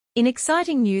In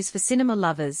exciting news for cinema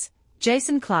lovers,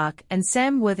 Jason Clarke and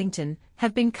Sam Worthington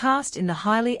have been cast in the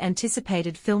highly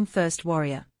anticipated film First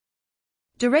Warrior.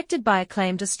 Directed by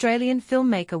acclaimed Australian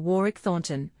filmmaker Warwick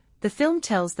Thornton, the film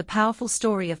tells the powerful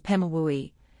story of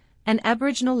Pemulwuy, an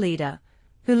Aboriginal leader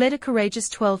who led a courageous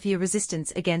 12-year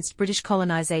resistance against British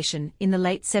colonization in the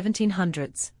late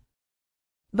 1700s.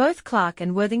 Both Clarke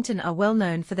and Worthington are well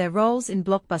known for their roles in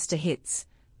blockbuster hits,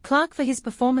 Clarke for his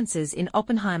performances in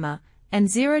Oppenheimer and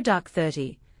Zero Dark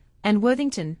 30, and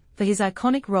Worthington for his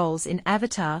iconic roles in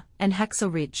Avatar and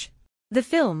Hacksaw Ridge. The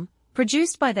film,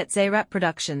 produced by That Zayrap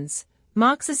Productions,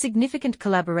 marks a significant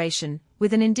collaboration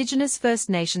with an Indigenous First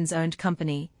Nations-owned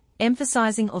company,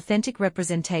 emphasizing authentic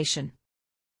representation.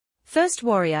 First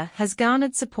Warrior has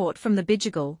garnered support from the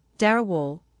Bidjigal,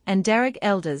 Darawal, and Darug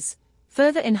elders,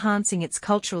 further enhancing its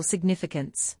cultural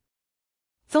significance.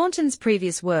 Thornton's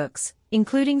previous works,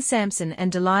 including Samson and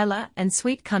Delilah and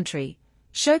Sweet Country,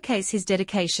 showcase his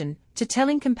dedication to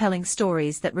telling compelling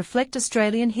stories that reflect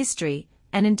Australian history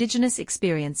and Indigenous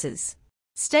experiences.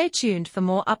 Stay tuned for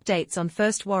more updates on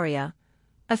First Warrior,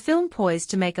 a film poised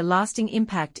to make a lasting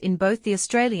impact in both the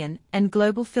Australian and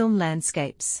global film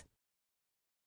landscapes.